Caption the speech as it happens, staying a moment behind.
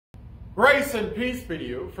Grace and peace be to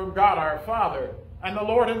you from God our Father and the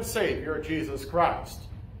Lord and Savior, Jesus Christ.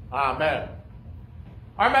 Amen.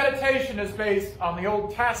 Our meditation is based on the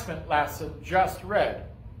Old Testament lesson just read,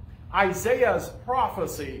 Isaiah's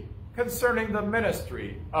prophecy concerning the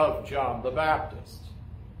ministry of John the Baptist.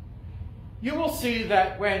 You will see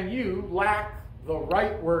that when you lack the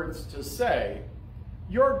right words to say,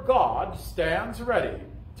 your God stands ready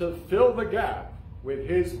to fill the gap with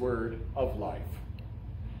his word of life.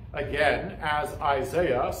 Again, as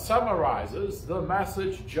Isaiah summarizes the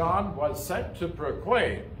message John was sent to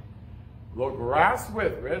proclaim, the grass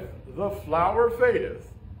withereth, the flower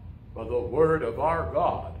fadeth, but the word of our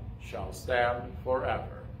God shall stand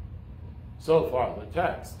forever. So far the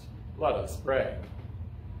text. Let us pray.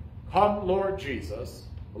 Come, Lord Jesus,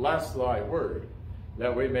 bless thy word,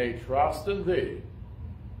 that we may trust in thee.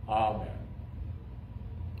 Amen.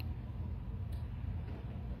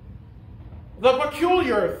 The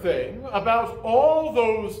peculiar thing about all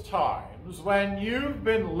those times when you've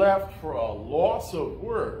been left for a loss of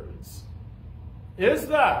words is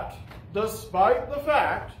that, despite the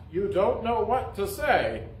fact you don't know what to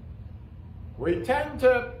say, we tend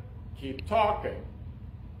to keep talking.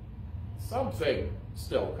 Something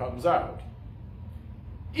still comes out.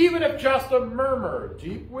 Even if just a murmur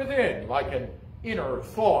deep within, like an inner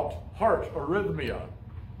thought, heart arrhythmia.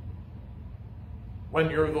 When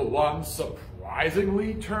you're the one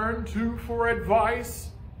surprisingly turned to for advice,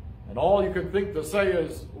 and all you can think to say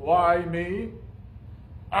is, why me?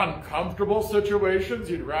 Uncomfortable situations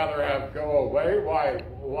you'd rather have go away,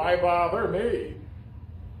 why bother me?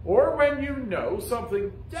 Or when you know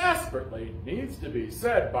something desperately needs to be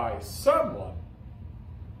said by someone,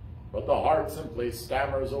 but the heart simply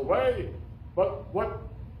stammers away. But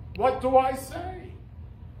what do I say?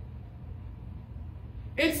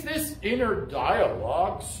 It's this inner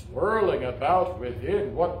dialogue swirling about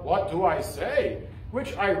within, what do I say,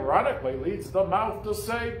 which ironically leads the mouth to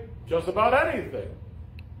say just about anything,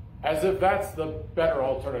 as if that's the better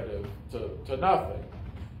alternative to nothing.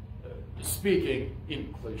 Speaking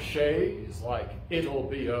in cliches like, it'll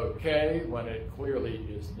be okay, when it clearly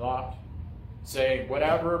is not. Saying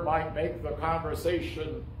whatever might make the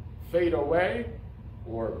conversation fade away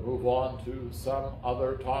or move on to some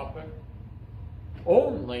other topic.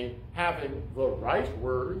 Only having the right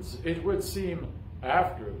words, it would seem,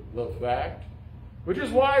 after the fact, which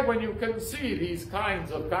is why when you can see these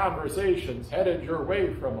kinds of conversations headed your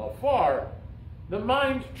way from afar, the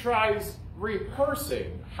mind tries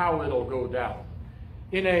rehearsing how it'll go down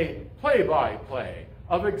in a play-by-play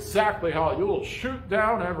of exactly how you'll shoot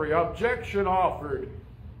down every objection offered.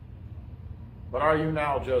 But are you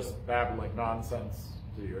now just babbling nonsense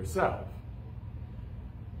to yourself?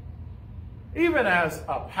 Even as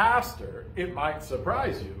a pastor, it might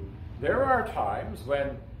surprise you, there are times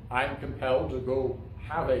when I'm compelled to go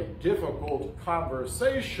have a difficult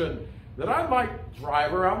conversation that I might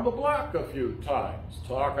drive around the block a few times,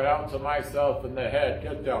 talk it out to myself in the head,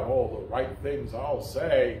 get down all the right things I'll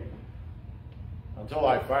say, until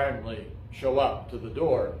I finally show up to the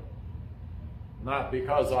door. Not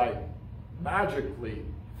because I magically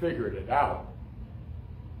figured it out,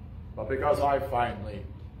 but because I finally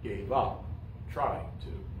gave up trying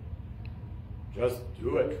to. Just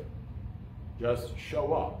do it. Just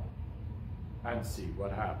show up and see what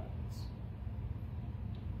happens.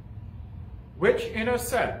 Which, in a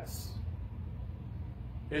sense,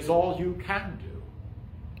 is all you can do.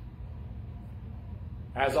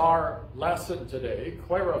 As our lesson today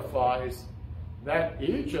clarifies that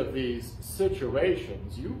each of these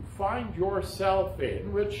situations you find yourself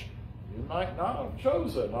in, which you might not have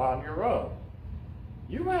chosen on your own.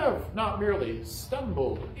 You have not merely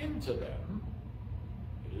stumbled into them,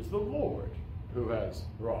 it is the Lord who has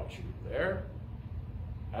brought you there.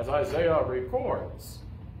 As Isaiah records,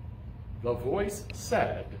 the voice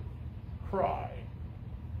said, cry.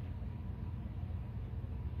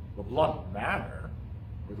 The blunt manner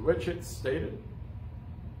with which it's stated,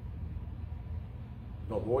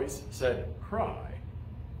 the voice said, cry.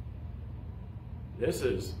 This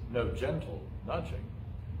is no gentle nudging,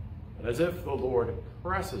 but as if the Lord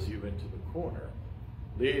presses you into the corner,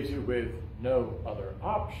 leaves you with no other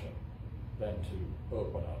option than to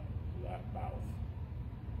open up that mouth.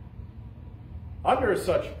 Under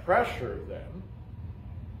such pressure, then,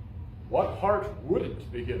 what heart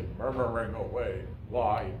wouldn't begin murmuring away,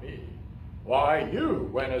 why me? Why you,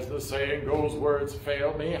 when, as the saying goes, words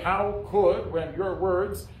fail me? How could, when your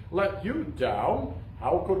words let you down,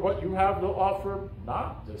 how could what you have to offer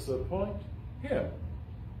not disappoint him?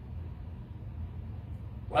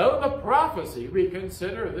 Well, the prophecy we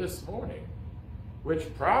consider this morning,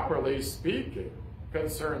 which properly speaking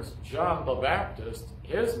concerns John the Baptist,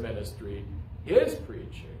 his ministry, his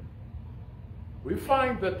preaching, we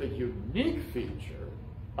find that the unique feature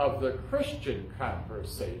of the Christian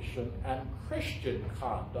conversation and Christian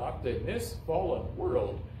conduct in this fallen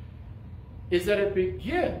world is that it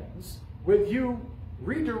begins with you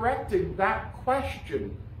redirecting that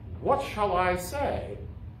question, what shall I say,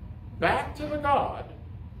 back to the God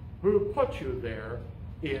who put you there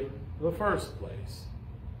in the first place.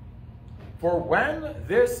 For when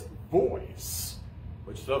this voice,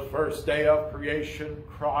 which the first day of creation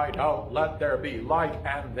cried out, let there be light,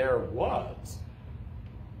 and there was,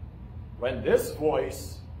 when this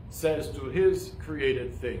voice says to his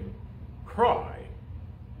created thing, cry,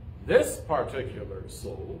 this particular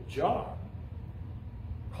soul, John,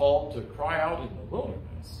 called to cry out in the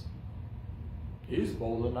wilderness, he's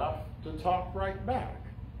bold enough to talk right back.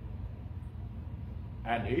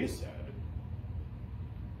 And he said,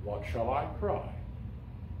 what shall I cry?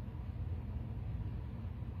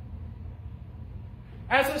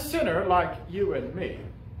 As a sinner like you and me,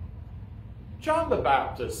 John the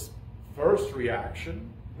Baptist's first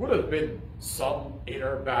reaction would have been some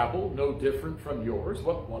inner babble, no different from yours.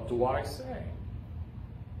 What do I say?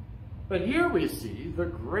 But here we see the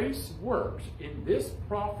grace worked in this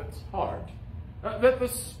prophet's heart, that the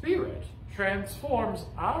Spirit transforms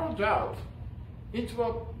our doubt into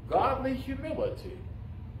a godly humility.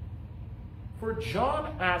 For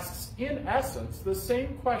John asks, in essence, the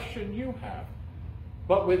same question you have,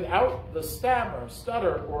 but without the stammer,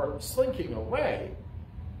 stutter, or slinking away.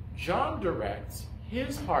 John directs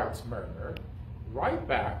his heart's murmur right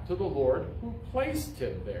back to the Lord who placed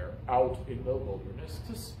him there out in the wilderness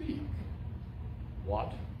to speak.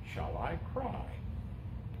 What shall I cry?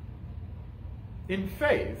 In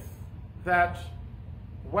faith that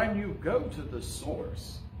when you go to the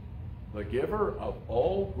source, the giver of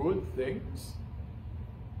all good things,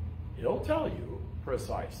 he'll tell you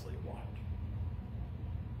precisely what.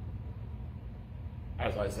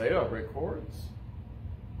 As Isaiah records,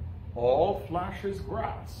 all flesh is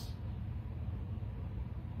grass,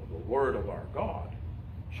 but the word of our God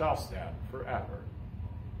shall stand forever.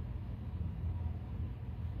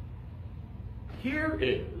 Here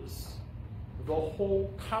is the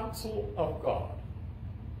whole counsel of God,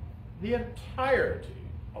 the entirety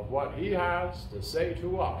of what he has to say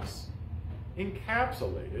to us,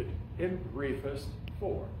 encapsulated in briefest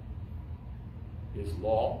form: his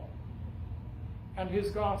law and his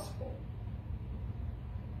gospel.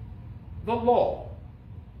 The law,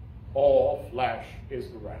 all flesh is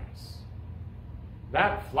grass.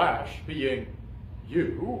 That flesh being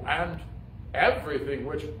you and everything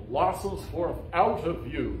which blossoms forth out of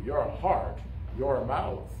you, your heart, your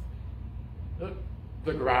mouth.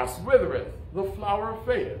 The grass withereth, the flower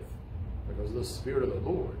fadeth, because the Spirit of the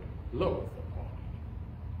Lord bloweth upon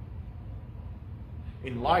it.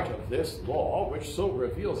 In light of this law, which so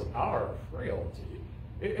reveals our frailty,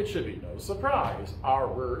 it should be no surprise our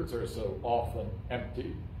words are so often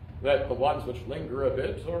empty, that the ones which linger a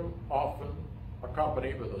bit are often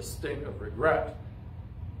accompanied with a sting of regret,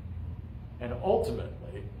 and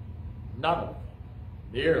ultimately none of them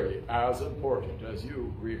nearly as important as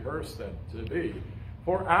you rehearse them to be.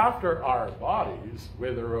 For after our bodies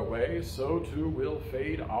wither away, so too will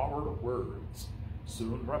fade our words,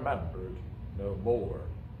 soon remembered no more.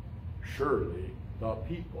 Surely the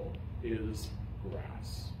people is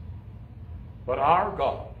grass. But our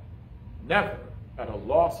God, never at a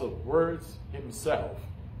loss of words himself,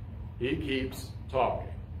 he keeps talking.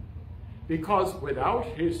 Because without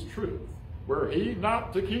his truth, were he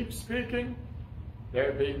not to keep speaking,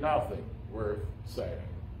 there'd be nothing worth saying.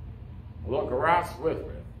 The grass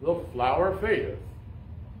withereth, the flower fadeth,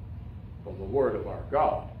 but the word of our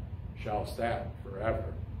God shall stand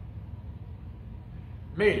forever.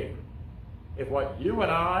 Meaning, if what you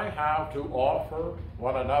and I have to offer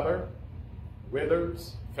one another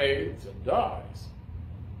withers, fades, and dies,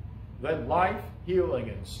 then life, healing,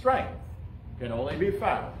 and strength can only be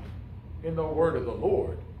found in the word of the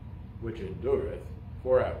Lord, which endureth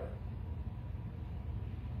forever.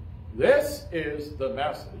 This is the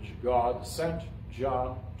message God sent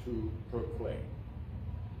John to proclaim.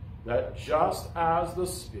 That just as the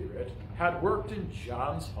Spirit had worked in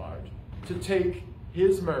John's heart to take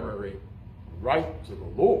his murmuring right to the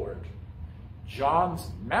Lord, John's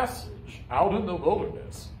message out in the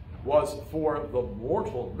wilderness was for the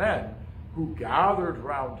mortal men who gathered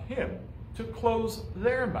round him to close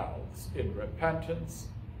their mouths in repentance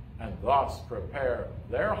and thus prepare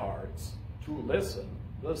their hearts to listen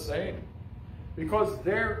the same, because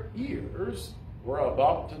their ears were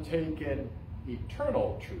about to take in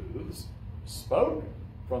eternal truths spoken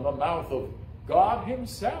from the mouth of God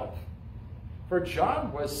himself. For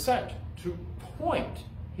John was sent to point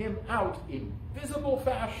him out in visible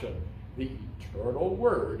fashion, the eternal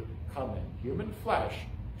Word come in human flesh,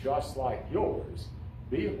 just like yours.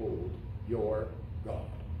 Behold your God.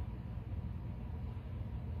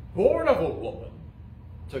 Born of a woman,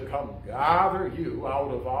 to come gather you out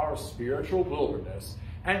of our spiritual wilderness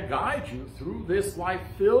and guide you through this life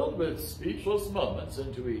filled with speechless moments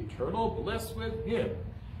into eternal bliss with him.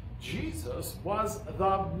 Jesus was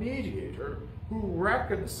the mediator who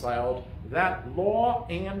reconciled that law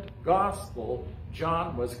and gospel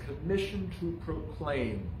John was commissioned to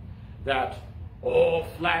proclaim, that all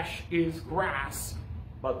flesh is grass,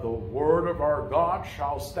 but the word of our God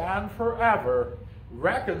shall stand forever,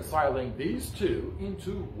 reconciling these two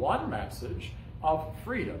into one message of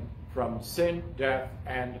freedom from sin, death,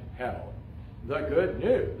 and hell. The good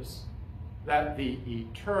news that the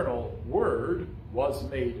eternal Word was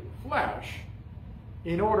made flesh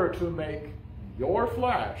in order to make your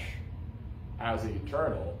flesh as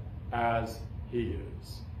eternal as he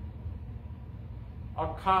is.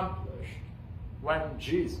 Accomplished when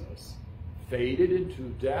Jesus faded into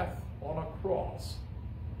death on a cross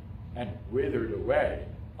and withered away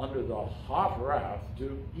under the hot wrath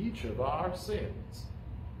due each of our sins,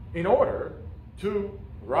 in order to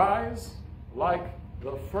rise like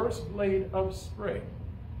the first blade of spring,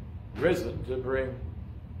 risen to bring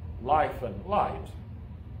life and light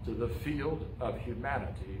to the field of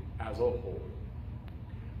humanity as a whole.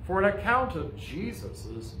 For an account of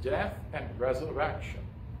Jesus' death and resurrection,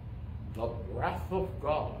 the breath of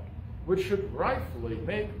God, which should rightfully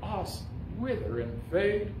make us wither and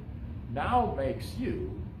fade, now makes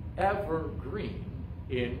you evergreen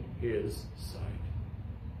in his sight.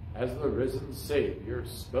 As the risen Savior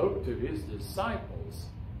spoke to his disciples,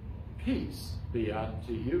 peace be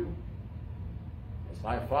unto you. As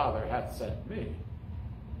my Father hath sent me,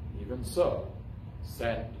 even so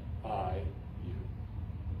send I you.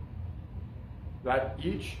 That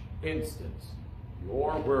each instant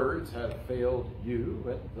your words have failed you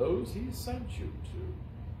and those he sent you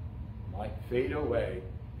to might fade away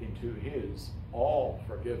into his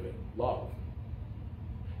all-forgiving love,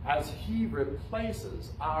 as he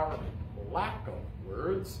replaces our lack of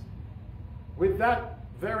words with that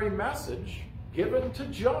very message given to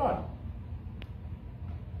John.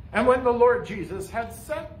 And when the Lord Jesus had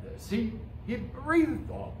said this, he breathed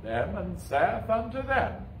on them and saith unto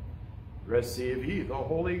them, Receive ye the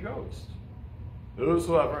Holy Ghost.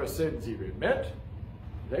 Whosoever sins ye remit,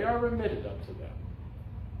 they are remitted unto them.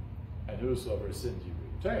 And whosoever sins ye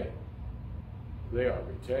retain, they are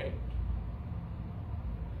retained.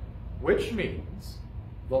 Which means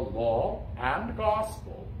the law and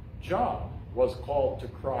gospel John was called to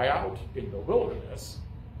cry out in the wilderness,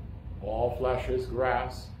 all flesh is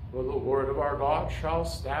grass, for the word of our God shall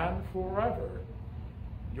stand forever.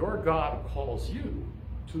 Your God calls you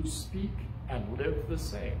to speak and live the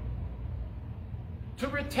same. To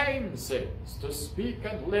retain sins, to speak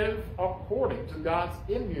and live according to God's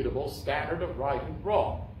immutable standard of right and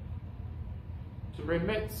wrong. To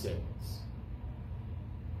remit sins,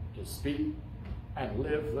 to speak and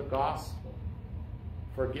live the gospel,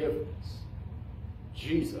 forgiveness,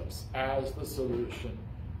 Jesus as the solution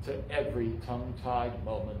to every tongue-tied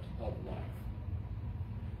moment of life.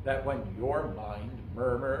 That when your mind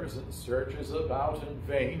murmurs and searches about in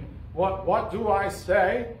vain, what do I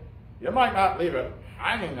say? You might not leave it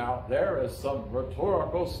hanging out there as some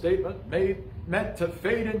rhetorical statement meant to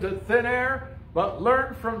fade into thin air, but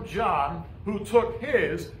learn from John, who took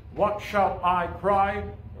his, what shall I cry,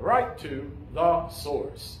 right to the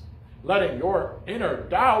source, letting your inner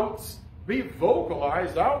doubts be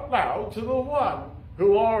vocalized out loud to the one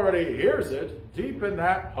who already hears it deep in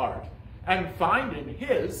that heart, and find in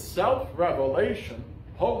his self-revelation,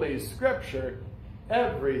 Holy Scripture,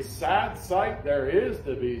 every sad sight there is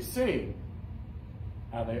to be seen,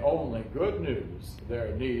 and the only good news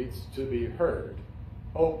there needs to be heard,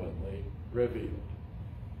 openly revealed.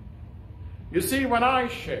 You see, when I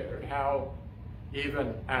shared how,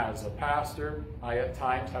 even as a pastor, I at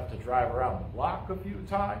times have to drive around the block a few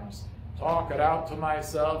times, talk it out to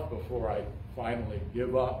myself before I finally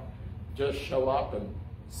give up, just show up and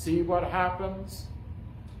see what happens.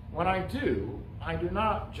 When I do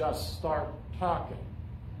not just start talking.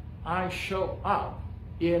 I show up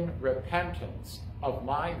in repentance of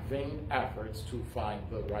my vain efforts to find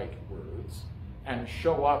the right words, and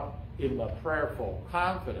show up in the prayerful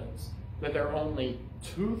confidence that there are only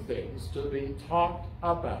two things to be talked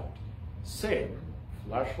about: sin,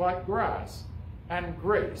 flesh like grass, and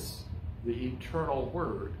grace, the eternal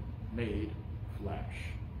Word made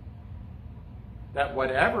flesh. That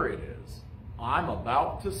whatever it is I'm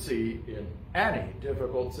about to see in any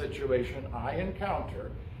difficult situation I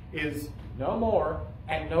encounter is no more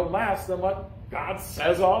and no less than what God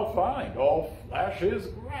says I'll find. All flesh is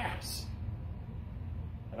grass.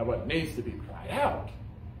 And what needs to be cried out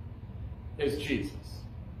is Jesus,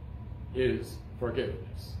 his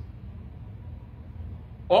forgiveness.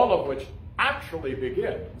 All of which actually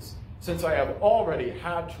begins, since I have already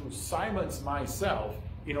had to silence myself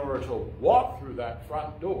in order to walk through that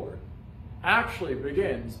front door, actually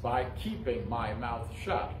begins by keeping my mouth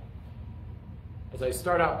shut. As I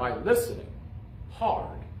start out by listening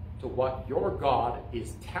hard to what your God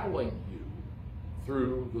is telling you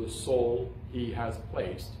through the soul he has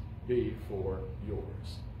placed before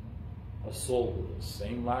yours. A soul with the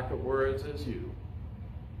same lack of words as you,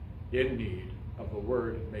 in need of the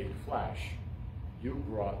word made flesh you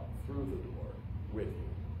brought through the door with you.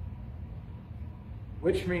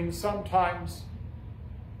 Which means sometimes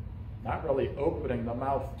not really opening the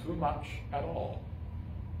mouth too much at all.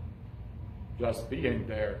 Just being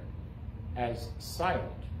there as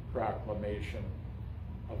silent proclamation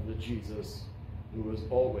of the Jesus who is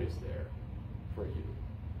always there for you.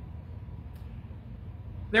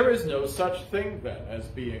 There is no such thing then as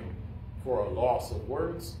being for a loss of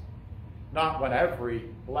words, not when every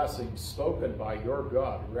blessing spoken by your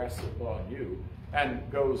God rests upon you and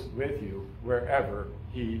goes with you wherever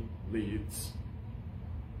he leads.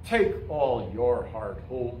 Take all your hard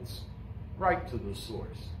holds right to the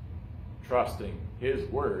source, trusting his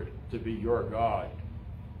word to be your guide,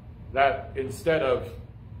 that instead of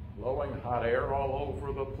blowing hot air all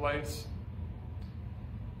over the place,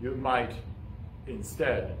 you might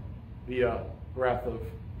instead be a breath of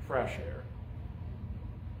fresh air.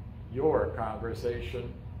 Your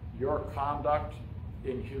conversation, your conduct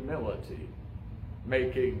in humility,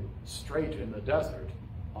 making straight in the desert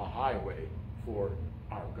a highway for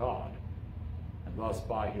our God, and thus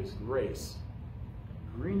by his grace,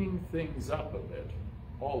 greening things up a bit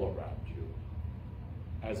all around you,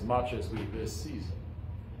 as much as we this season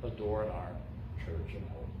adorn our church and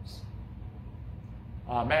homes.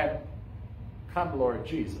 Amen. Come, Lord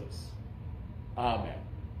Jesus. Amen.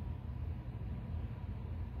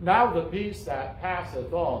 Now the peace that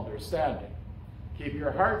passeth all understanding, keep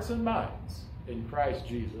your hearts and minds in Christ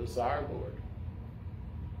Jesus our Lord.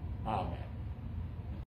 Amen.